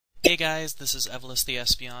Hey guys, this is Evelus the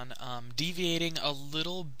Espion, deviating a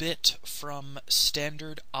little bit from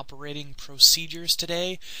standard operating procedures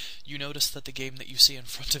today. You notice that the game that you see in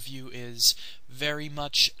front of you is very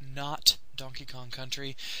much not Donkey Kong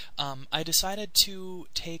Country. I decided to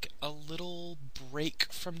take a little break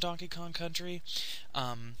from Donkey Kong Country.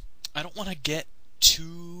 I don't want to get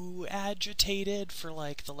too agitated for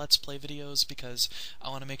like the Let's Play videos because I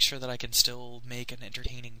want to make sure that I can still make an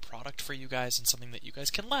entertaining product for you guys and something that you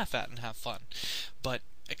guys can laugh at and have fun. But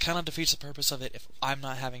it kind of defeats the purpose of it if I'm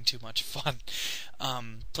not having too much fun.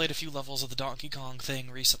 Played a few levels of the Donkey Kong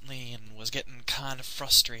thing recently and was getting kind of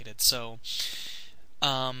frustrated, so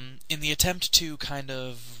in the attempt to kind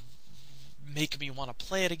of make me want to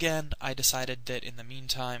play it again, I decided that in the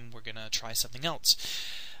meantime we're gonna try something else.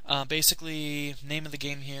 Basically, name of the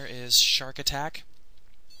game here is Shark Attack.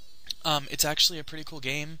 It's actually a pretty cool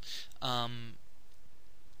game.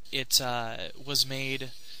 It was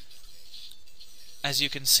made, as you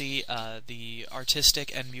can see, the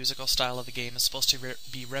artistic and musical style of the game is supposed to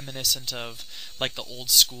be reminiscent of like the old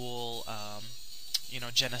school,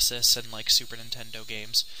 Genesis and like Super Nintendo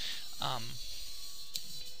games.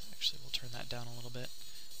 Actually, we'll turn that down a little bit.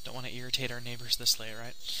 Don't want to irritate our neighbors this late,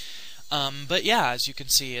 right? But yeah, as you can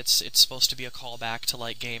see, it's supposed to be a callback to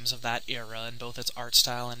like games of that era in both its art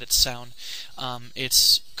style and its sound.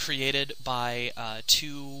 It's created by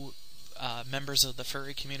two members of the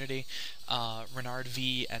furry community, Renard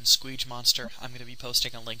V and Squeege Monster. I'm going to be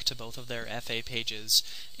posting a link to both of their FA pages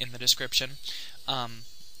in the description.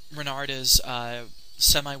 Renard is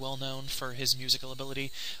semi-well-known for his musical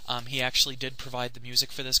ability. He actually did provide the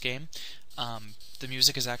music for this game. The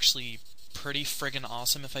music is actually pretty friggin'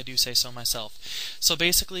 awesome, if I do say so myself. So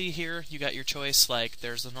basically here you got your choice. Like,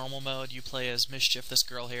 there's the normal mode, you play as Mischief, this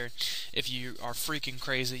girl here. If you are freaking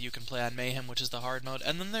crazy, you can play on Mayhem, which is the hard mode.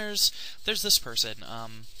 And then there's this person.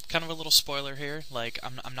 Kind of a little spoiler here, like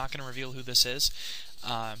I'm not going to reveal who this is.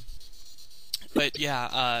 But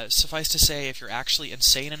yeah, suffice to say, if you're actually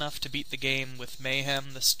insane enough to beat the game with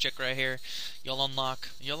Mayhem, this chick right here, you'll unlock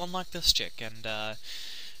this chick, and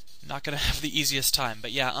not gonna have the easiest time.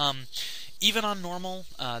 But yeah, even on normal,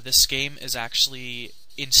 this game is actually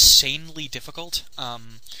insanely difficult.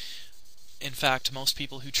 In fact, most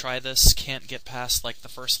people who try this can't get past like the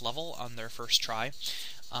first level on their first try.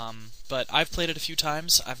 But I've played it a few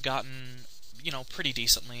times. I've gotten pretty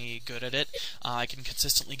decently good at it. I can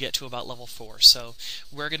consistently get to about level 4. So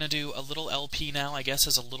we're going to do a little LP now, I guess,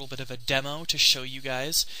 as a little bit of a demo to show you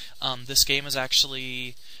guys. This game is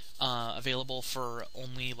actually available for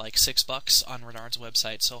only like $6 on Renard's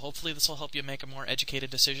website, so hopefully this will help you make a more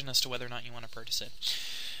educated decision as to whether or not you want to purchase it.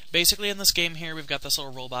 Basically, in this game here, we've got this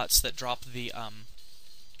little robots that drop the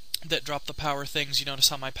power things. You notice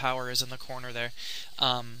how my power is in the corner there.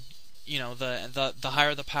 The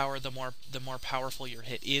higher the power, the more powerful your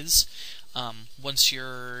hit is. Once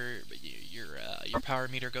your power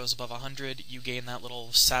meter goes above 100, you gain that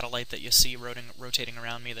little satellite that you see rotating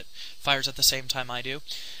around me that fires at the same time I do.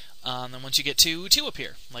 Then once you get to 2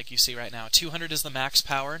 appear, like you see right now. 200 is the max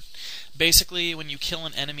power. Basically, when you kill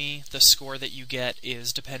an enemy, the score that you get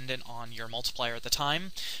is dependent on your multiplier at the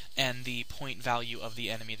time and the point value of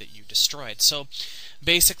the enemy that you destroyed. So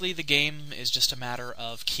basically, the game is just a matter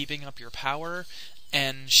of keeping up your power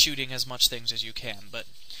and shooting as much things as you can. But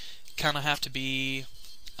kind of have to be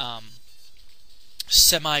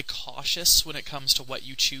semi-cautious when it comes to what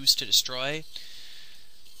you choose to destroy.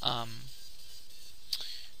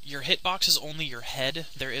 Your hitbox is only your head.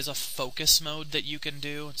 There is a focus mode that you can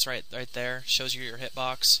do. It's right there. Shows you your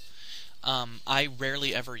hitbox. I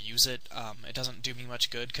rarely ever use it. It doesn't do me much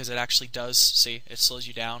good because it actually does. See, it slows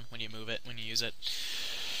you down when you move it, when you use it.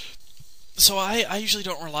 So I usually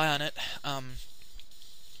don't rely on it.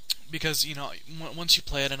 Because once you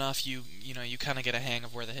play it enough, you kind of get a hang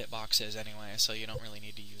of where the hitbox is anyway. So you don't really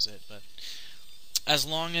need to use it, but as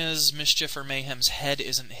long as Mischief or Mayhem's head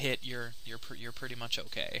isn't hit, you're pretty much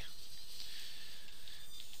okay.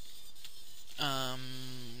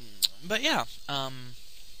 But yeah, I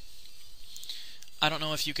don't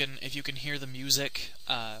know if you can hear the music.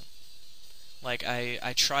 Like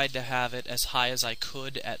I tried to have it as high as I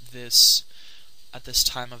could at this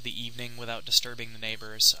time of the evening without disturbing the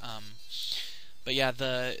neighbors. But yeah,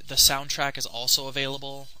 the soundtrack is also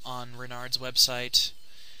available on Renard's website.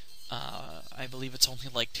 I believe it's only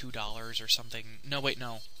like $2 or something. No, wait,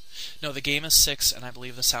 no. No, the game is $6, and I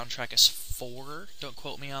believe the soundtrack is $4. Don't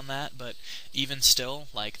quote me on that, but even still,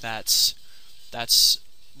 like, that's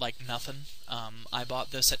like nothing. I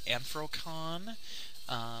bought this at Anthrocon,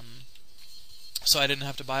 so I didn't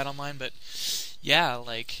have to buy it online, but Yeah,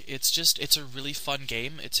 like, it's a really fun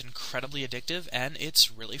game, it's incredibly addictive, and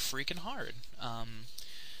it's really freaking hard.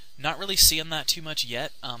 Not really seeing that too much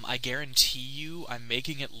yet. I guarantee you I'm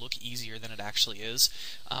making it look easier than it actually is.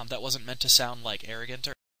 That wasn't meant to sound, like, arrogant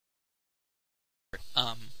or...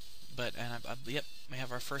 Um, yep, we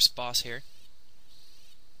have our first boss here.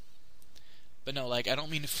 But no, like, I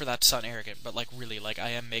don't mean for that to sound arrogant, but, like, really, like, I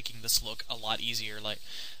am making this look a lot easier, like,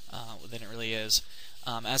 than it really is.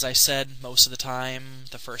 As I said, most of the time,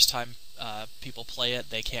 the first time people play it,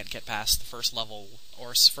 they can't get past the first level,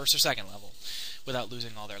 or first or second level, without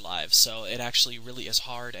losing all their lives. So it actually really is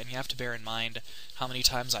hard, and you have to bear in mind how many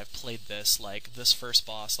times I've played this. Like, this first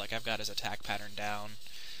boss, like, I've got his attack pattern down.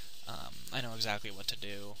 I know exactly what to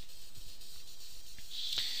do.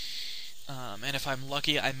 And if I'm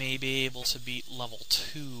lucky, I may be able to beat level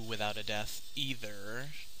 2 without a death either.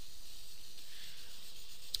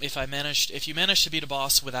 If you manage to beat a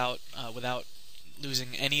boss without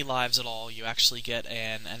losing any lives at all, you actually get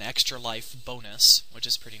an extra life bonus, which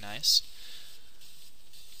is pretty nice.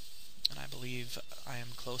 And I believe I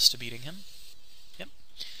am close to beating him. Yep.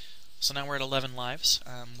 So now we're at 11 lives,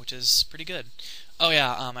 which is pretty good. Oh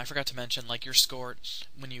yeah, I forgot to mention, like, your score,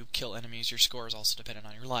 when you kill enemies, your score is also dependent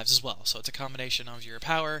on your lives as well. So it's a combination of your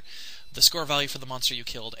power, the score value for the monster you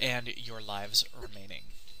killed, and your lives remaining.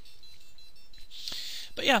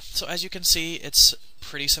 But yeah, so as you can see, it's a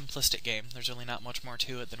pretty simplistic game. There's really not much more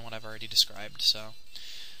to it than what I've already described, so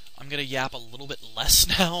I'm going to yap a little bit less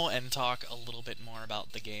now and talk a little bit more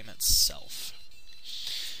about the game itself.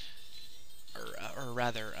 Or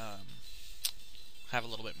rather, have a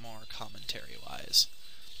little bit more commentary-wise.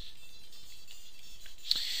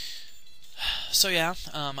 So yeah,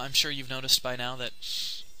 I'm sure you've noticed by now that,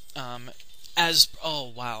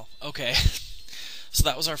 oh wow, okay. So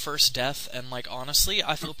that was our first death, and, like, honestly,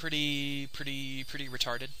 I feel pretty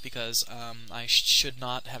retarded, because I should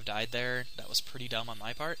not have died there. That was pretty dumb on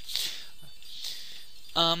my part.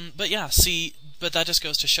 But yeah, see, but that just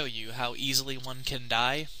goes to show you how easily one can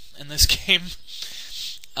die in this game.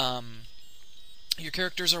 Your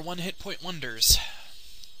characters are one-hit point wonders.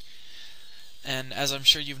 And as I'm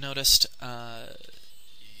sure you've noticed, the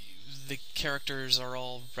characters are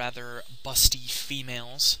all rather busty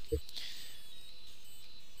females.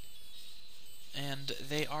 And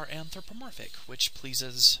they are anthropomorphic, which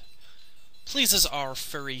pleases our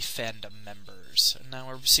furry fandom members. And now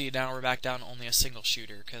we're back down to only a single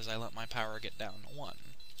shooter, because I let my power get down to 1.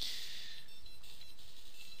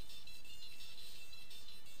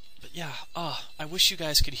 But yeah, I wish you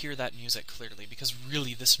guys could hear that music clearly, because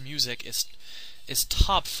really, this music is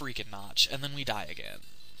top freaking notch, and then we die again.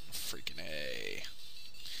 Freaking A.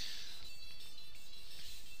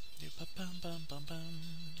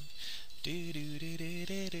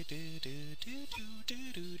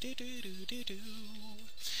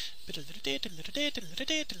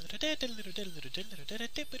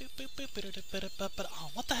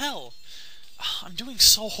 Oh, what the hell? I'm doing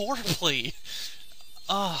so horribly.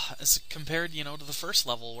 As compared, to the first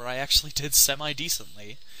level where I actually did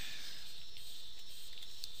semi-decently.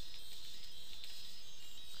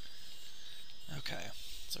 Okay,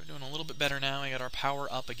 so we're doing a little bit better now. We got our power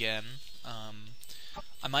up again.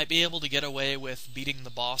 I might be able to get away with beating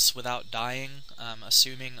the boss without dying,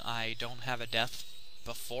 assuming I don't have a death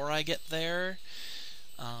before I get there.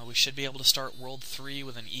 We should be able to start World 3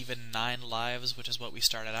 with an even 9 lives, which is what we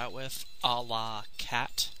started out with, a la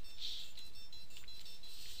Cat.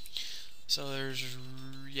 So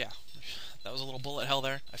yeah, that was a little bullet hell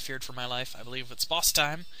there. I feared for my life. I believe it's boss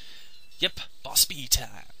time. Yep, boss B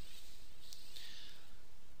time.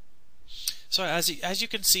 So as you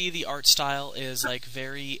can see, the art style is, like,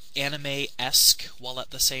 very anime-esque, while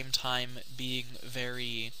at the same time being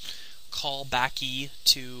very callbacky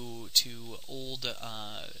to old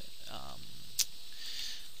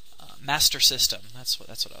Master System. That's what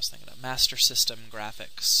I was thinking of. Master System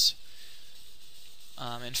graphics.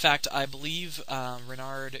 In fact, I believe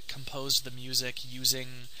Renard composed the music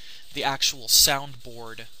using the actual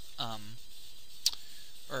soundboard,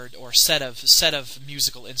 or set of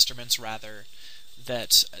musical instruments rather,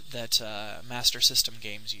 that Master System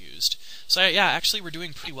games used. So yeah, actually we're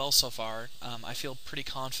doing pretty well so far. I feel pretty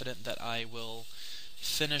confident that I will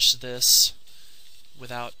finish this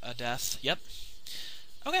without a death. Yep.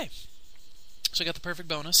 Okay. So we got the perfect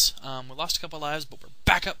bonus. We lost a couple lives, but we're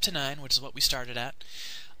back up to 9, which is what we started at.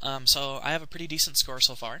 So I have a pretty decent score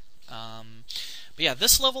so far. But yeah,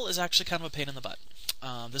 this level is actually kind of a pain in the butt.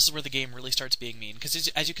 This is where the game really starts being mean, because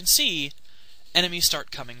as you can see, enemies start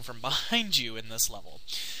coming from behind you in this level.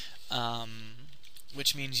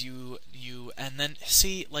 which means and then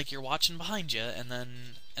see, like, you're watching behind you, and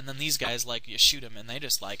then these guys, like, you shoot them and they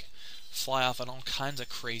just like fly off in all kinds of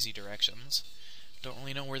crazy directions. Don't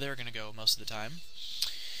really know where they're gonna go most of the time.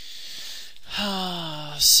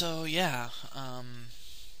 So yeah,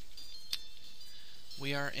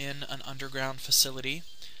 we are in an underground facility,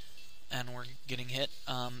 and we're getting hit.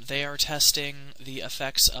 They are testing the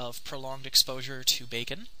effects of prolonged exposure to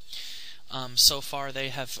bacon. So far they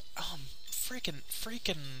have, freaking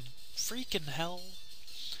hell.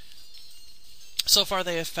 So far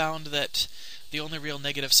they have found that the only real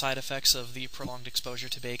negative side effects of the prolonged exposure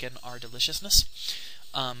to bacon are deliciousness,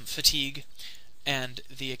 fatigue, and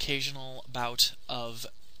the occasional bout of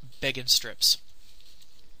bacon strips.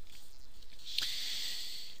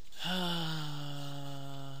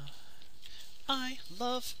 I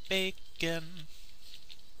love bacon.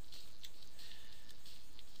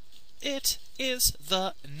 It is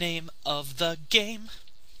the name of the game.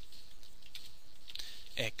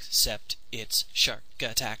 Except it's Shark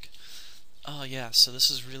Attack. Oh yeah, so this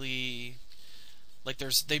is really... like,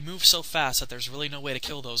 they move so fast that there's really no way to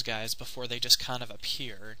kill those guys before they just kind of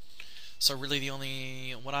appear. So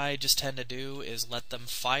really what I just tend to do is let them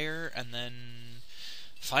fire and then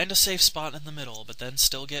find a safe spot in the middle, but then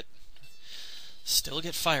still get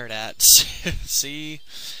fired at. See,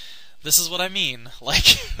 this is what I mean.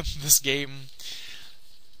 Like, this game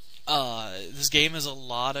is a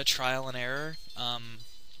lot of trial and error.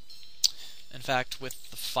 In fact,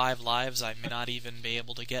 with the 5 lives, I may not even be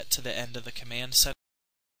able to get to the end of the command center.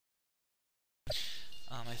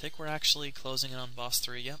 I think we're actually closing in on boss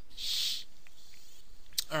 3. Yep.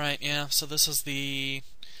 Alright, yeah, so this is the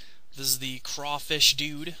crawfish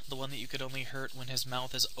dude, the one that you could only hurt when his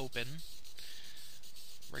mouth is open.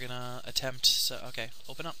 We're gonna attempt, so, okay,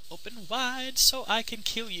 open up, open wide, so I can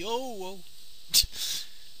kill you. Oh,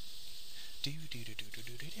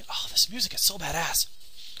 oh, this music is so badass.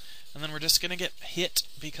 And then we're just gonna get hit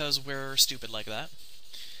because we're stupid like that.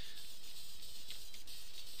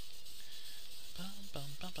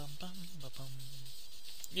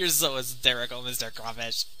 You're so hysterical, Mr.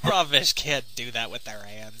 Crawfish. Crawfish can't do that with their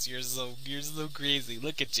hands. You're so crazy.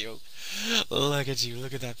 Look at you. Look at you.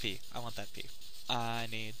 Look at that pea. I want that pea. I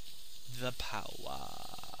need the power.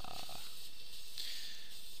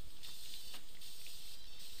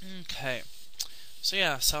 Okay. So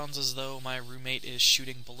yeah, sounds as though my roommate is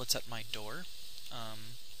shooting bullets at my door.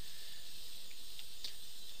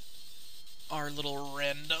 Our little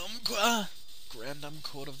random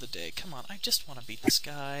quote of the day. Come on, I just want to beat this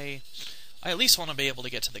guy. I at least want to be able to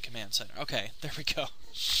get to the command center. Okay, there we go.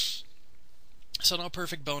 So no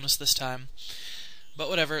perfect bonus this time. But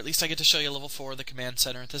whatever, at least I get to show you level 4 of the command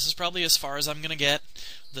center. This is probably as far as I'm gonna get.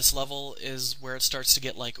 This level is where it starts to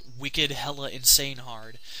get, like, wicked, hella insane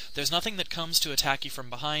hard. There's nothing that comes to attack you from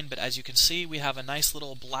behind, but as you can see, we have a nice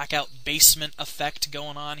little blackout basement effect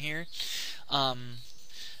going on here.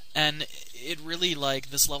 And it really,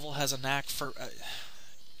 like, this level has a knack for...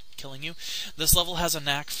 killing you. This level has a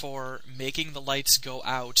knack for making the lights go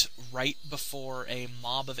out right before a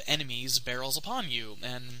mob of enemies barrels upon you,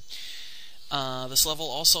 and... this level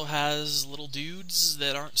also has little dudes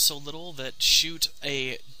that aren't so little that shoot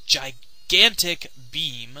a gigantic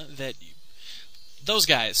beam that... those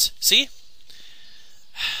guys, see?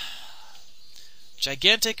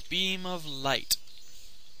 Gigantic beam of light.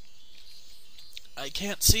 I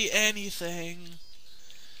can't see anything.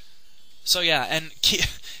 So yeah, and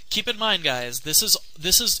keep in mind, guys, this is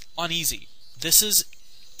on easy. This is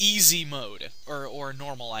easy mode, or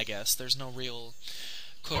normal, I guess. There's no real...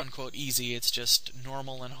 quote-unquote easy, it's just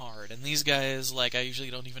normal and hard. And these guys, like, I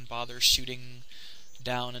usually don't even bother shooting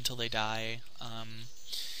down until they die.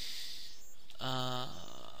 But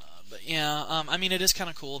yeah, I mean, it is kind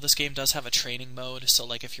of cool. This game does have a training mode, so,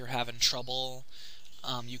 like, if you're having trouble,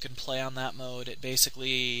 you can play on that mode. It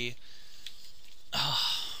basically...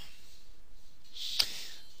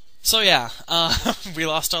 So yeah, we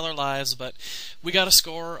lost all our lives, but we got a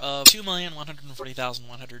score of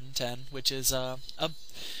 2,140,110, which is a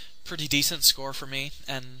pretty decent score for me,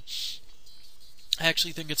 and I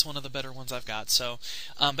actually think it's one of the better ones I've got. So,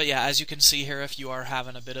 but yeah, as you can see here, if you are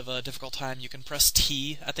having a bit of a difficult time, you can press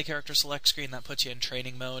T at the character select screen. That puts you in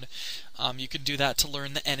training mode. You can do that to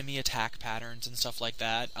learn the enemy attack patterns and stuff like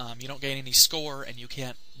that. You don't gain any score, and you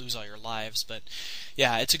can't lose all your lives, but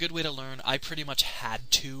yeah, it's a good way to learn. I pretty much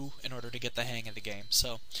had to in order to get the hang of the game.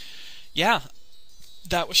 So, yeah,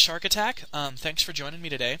 that was Shark Attack. Thanks for joining me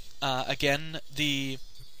today. Again, the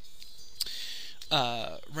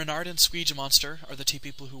Renard and Squeege Monster are the two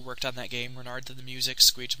people who worked on that game. Renard did the music,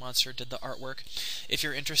 Squeege Monster did the artwork. If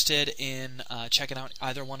you're interested in checking out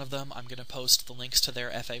either one of them, I'm going to post the links to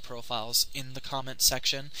their FA profiles in the comment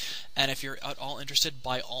section. And if you're at all interested,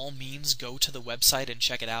 by all means, go to the website and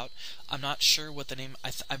check it out. I'm not sure what the name,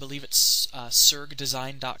 I believe it's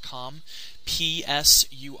surgdesign.com,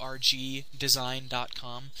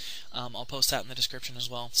 psurgdesign.com. I'll post that in the description as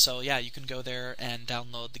well. So yeah, you can go there and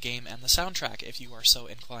download the game and the soundtrack if you are so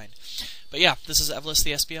inclined. But yeah, this is Evelus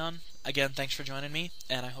the Espeon. Again, thanks for joining me,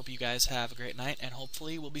 and I hope you guys have a great night, and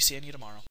hopefully we'll be seeing you tomorrow.